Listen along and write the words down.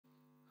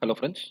Hello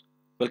friends,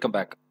 welcome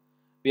back.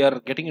 We are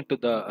getting into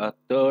the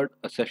third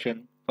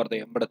session for the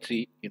Embedded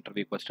C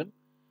interview question.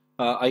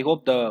 I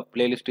hope the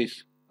playlist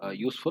is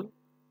useful,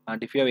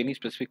 and if you have any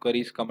specific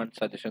queries, comments,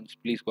 suggestions,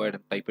 please go ahead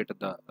and type it in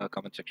the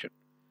comment section.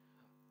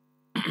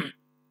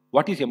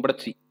 What is Embedded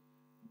C?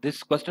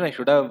 This question I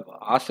should have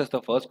asked as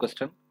the first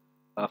question.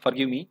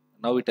 Forgive me,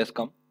 now it has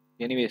come.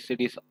 Anyways,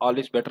 it is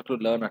always better to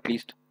learn at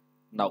least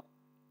now.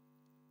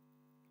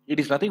 It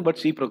is nothing but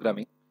C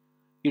programming.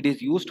 It is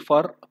used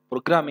for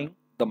programming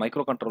the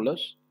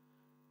microcontrollers.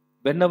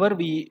 Whenever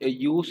we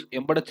use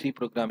embedded C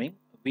programming,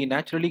 we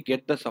naturally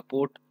get the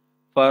support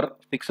for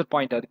fixed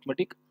point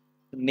arithmetic,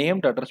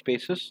 named address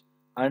spaces,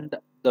 and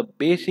the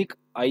basic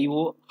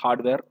I/O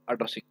hardware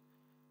addressing,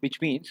 which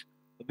means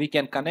we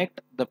can connect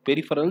the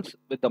peripherals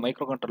with the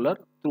microcontroller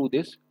through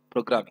this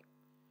programming.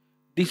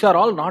 These are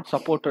all not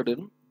supported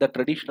in the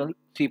traditional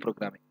C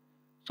programming.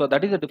 So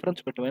that is the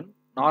difference between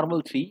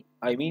normal C,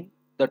 I mean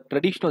the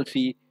traditional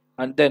C,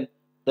 and then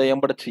the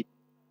embedded C.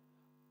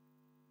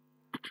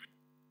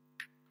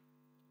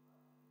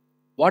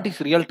 What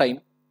is real time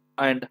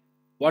and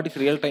what is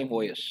real time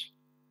OS?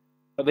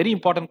 A very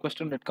important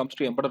question when it comes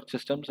to embedded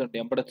systems and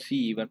embedded C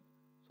even.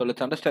 So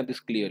let's understand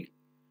this clearly.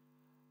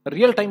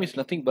 Real time is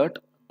nothing but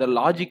the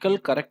logical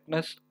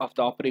correctness of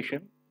the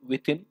operation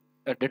within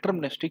a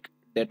deterministic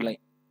deadline.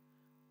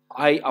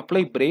 I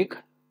apply brake,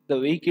 the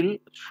vehicle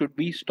should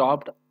be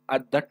stopped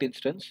at that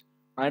instance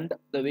and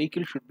the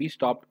vehicle should be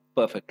stopped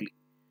perfectly.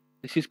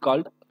 This is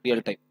called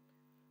real time.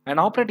 An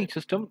operating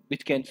system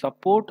which can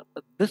support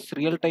this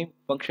real time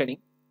functioning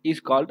is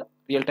called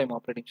real time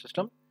operating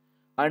system,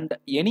 and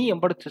any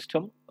embedded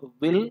system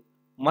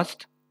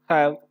must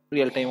have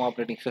real time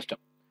operating system.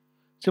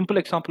 Simple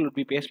example would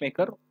be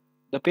pacemaker.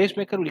 The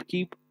pacemaker will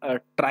keep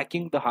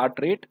tracking the heart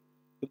rate.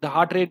 If the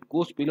heart rate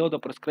goes below the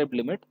prescribed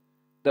limit,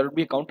 there will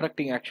be a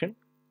counteracting action,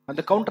 and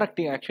the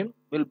counteracting action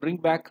will bring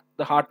back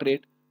the heart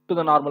rate to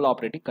the normal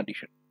operating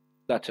condition.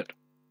 That's it.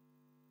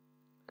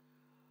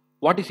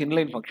 What is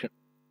inline function?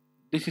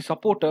 This is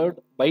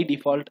supported by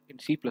default in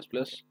C++.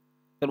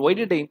 Then why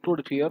did I include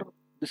it here?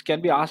 This can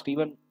be asked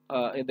even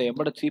in the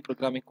embedded C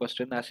programming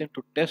question, as in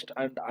to test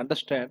and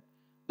understand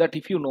that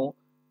if you know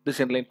this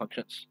inline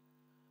functions.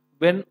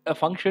 When a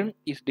function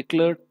is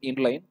declared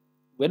inline,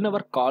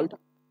 whenever called,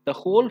 the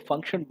whole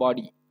function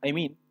body, I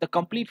mean the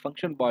complete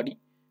function body,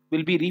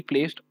 will be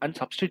replaced and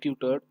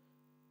substituted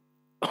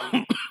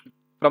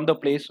from the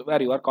place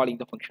where you are calling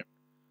the function.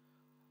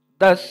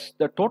 Thus,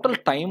 the total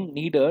time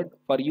needed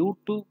for you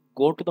to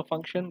go to the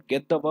function,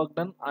 get the work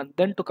done, and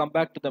then to come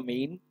back to the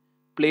main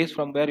place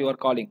from where you are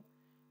calling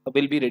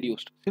will be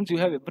reduced. Since you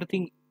have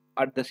everything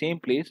at the same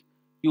place,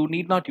 you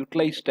need not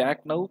utilize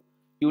stack now.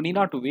 You need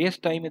not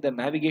waste time in the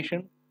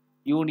navigation.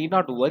 You need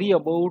not worry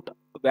about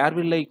where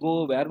will I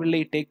go, where will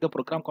I take the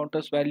program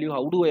counters value,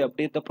 how do I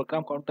update the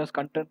program counters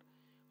content.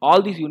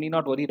 All these you need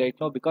not worry right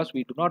now, because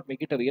we do not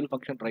make it a real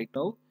function right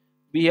now.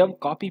 We have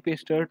copy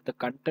pasted the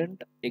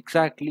content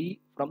exactly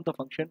from the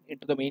function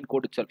into the main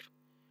code itself.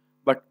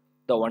 But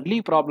the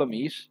only problem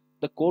is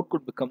the code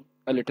could become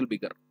a little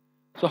bigger.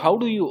 So how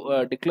do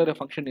you declare a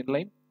function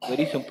inline?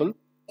 Very simple.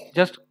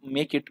 Just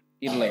make it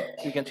inline.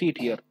 You can see it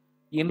here.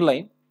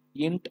 Inline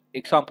int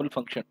example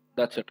function.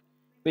 That's it.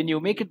 When you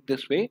make it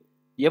this way,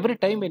 every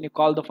time when you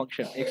call the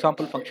function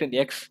example function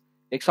x,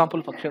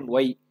 example function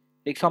y,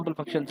 example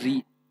function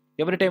z,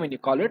 every time when you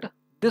call it,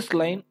 this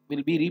line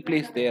will be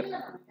replaced there.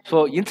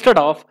 So instead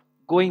of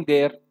going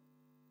there,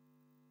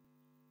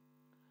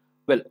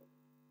 well,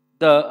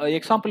 the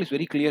example is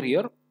very clear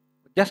here.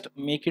 Just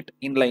make it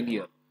inline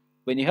here.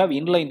 When you have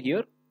inline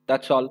here,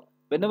 that's all.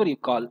 Whenever you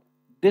call,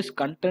 this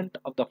content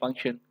of the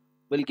function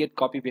will get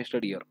copy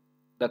pasted here.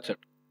 That's it.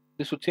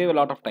 This would save a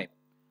lot of time.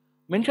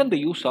 Mention the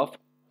use of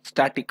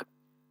static.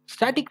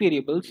 Static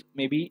variables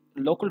may be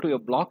local to a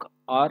block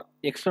or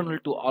external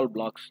to all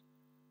blocks.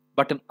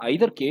 But in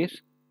either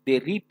case, they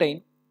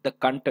retain the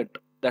content,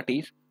 that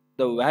is,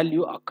 the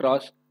value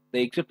across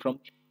the exit from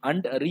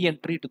and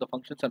re-entry to the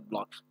functions and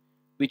blocks,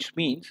 which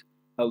means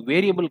a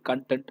variable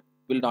content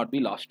will not be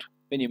lost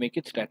when you make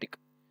it static.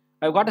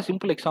 I've got a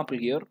simple example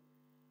here.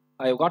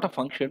 I've got a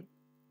function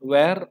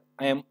where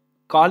I am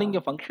calling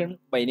a function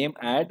by name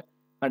add,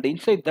 and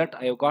inside that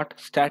I have got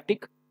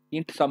static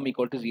int sum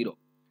equal to 0.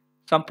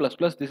 Sum plus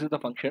plus, this is the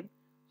function.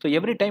 So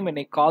every time when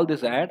I call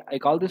this add, I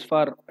call this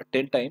for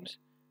 10 times.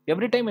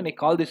 Every time when I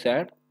call this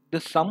add,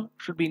 this sum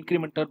should be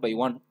incremented by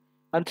 1,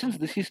 and since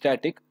this is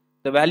static,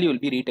 the value will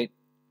be retained.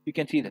 You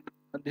can see that,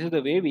 and this is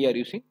the way we are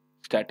using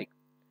static.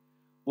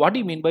 What do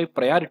you mean by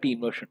priority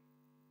inversion?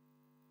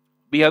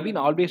 We have been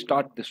always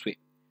taught this way.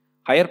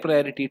 Higher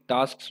priority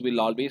tasks will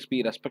always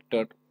be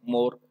respected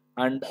more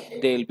and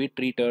they will be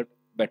treated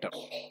better.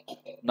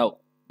 Now,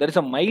 there is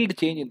a mild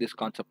change in this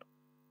concept.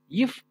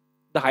 If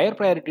the higher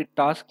priority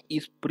task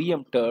is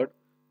preempted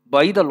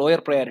by the lower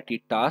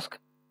priority task,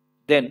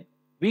 then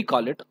we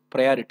call it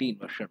priority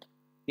inversion.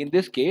 In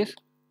this case,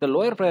 the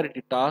lower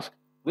priority task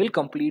will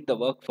complete the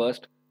work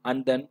first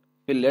and then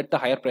will let the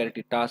higher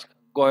priority task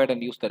go ahead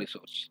and use the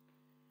resource.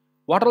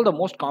 What are the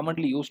most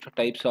commonly used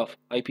types of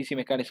IPC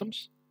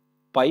mechanisms?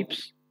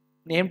 pipes,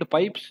 named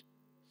pipes,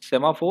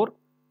 semaphore,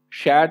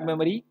 shared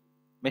memory,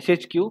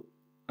 message queue,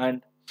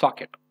 and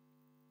socket.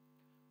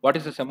 What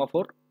is a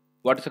semaphore?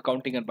 What is a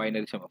counting and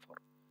binary semaphore?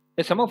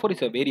 A semaphore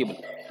is a variable,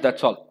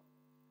 that's all.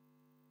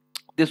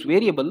 This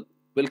variable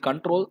will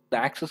control the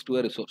access to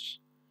a resource.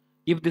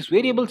 If this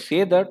variable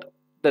say that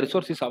the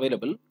resource is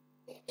available,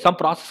 some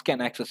process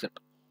can access it.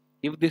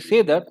 If they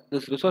say that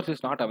this resource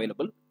is not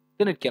available,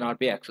 then it cannot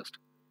be accessed.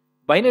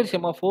 Binary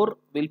semaphore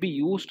will be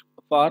used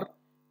for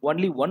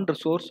only one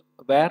resource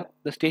where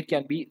the state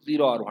can be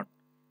 0 or 1.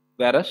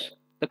 Whereas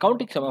the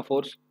counting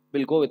semaphores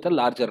will go with a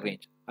larger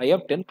range. I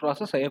have 10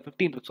 processes, I have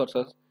 15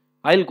 resources,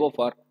 I'll go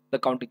for the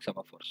counting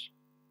semaphores.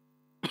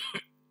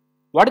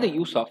 What is the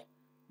use of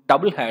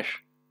double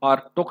hash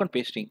or token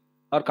pasting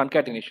or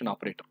concatenation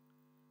operator?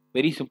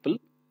 Very simple.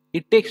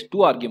 It takes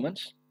two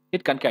arguments,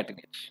 it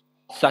concatenates.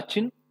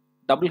 Sachin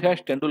double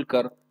hash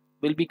Tendulkar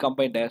will be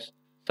combined as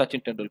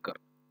Sachin Tendulkar.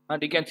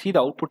 And you can see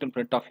the output in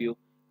front of you,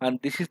 and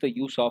this is the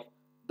use of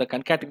the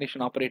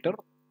concatenation operator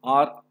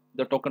or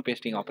the token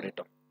pasting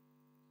operator.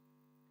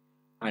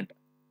 And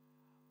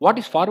what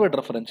is forward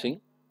referencing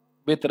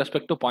with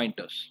respect to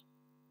pointers?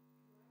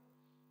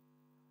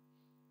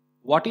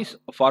 What is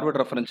forward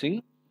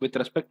referencing with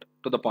respect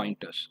to the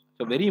pointers?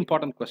 So very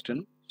important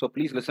question. So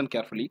please listen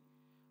carefully.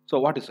 So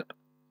what is it?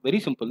 Very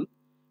simple.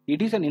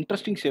 It is an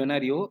interesting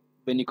scenario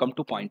when you come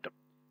to pointer.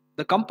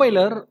 The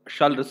compiler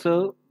shall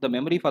reserve the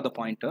memory for the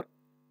pointer,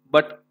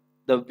 but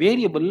the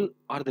variable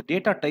or the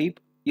data type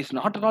is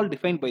not at all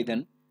defined by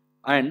then,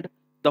 and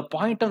the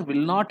pointer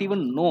will not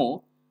even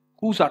know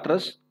whose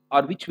address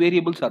or which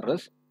variable's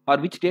address or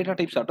which data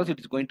type's address it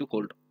is going to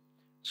hold.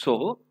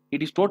 So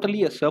it is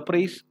totally a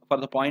surprise for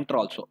the pointer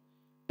also.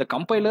 The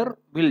compiler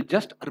will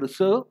just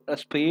reserve a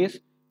space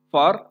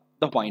for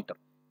the pointer.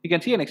 You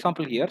can see an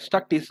example here.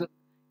 Struct is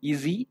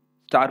easy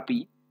star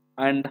p,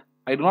 and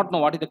I do not know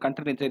what is the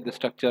content inside the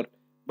structure,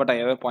 but I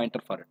have a pointer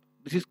for it.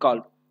 This is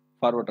called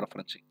forward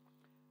referencing.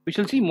 We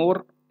shall see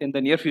more in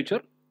the near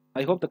future.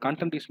 I hope the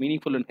content is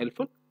meaningful and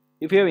helpful.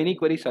 If you have any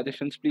queries,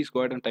 suggestions, please go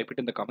ahead and type it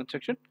in the comment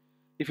section.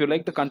 If you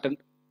like the content,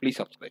 please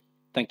subscribe.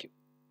 Thank you.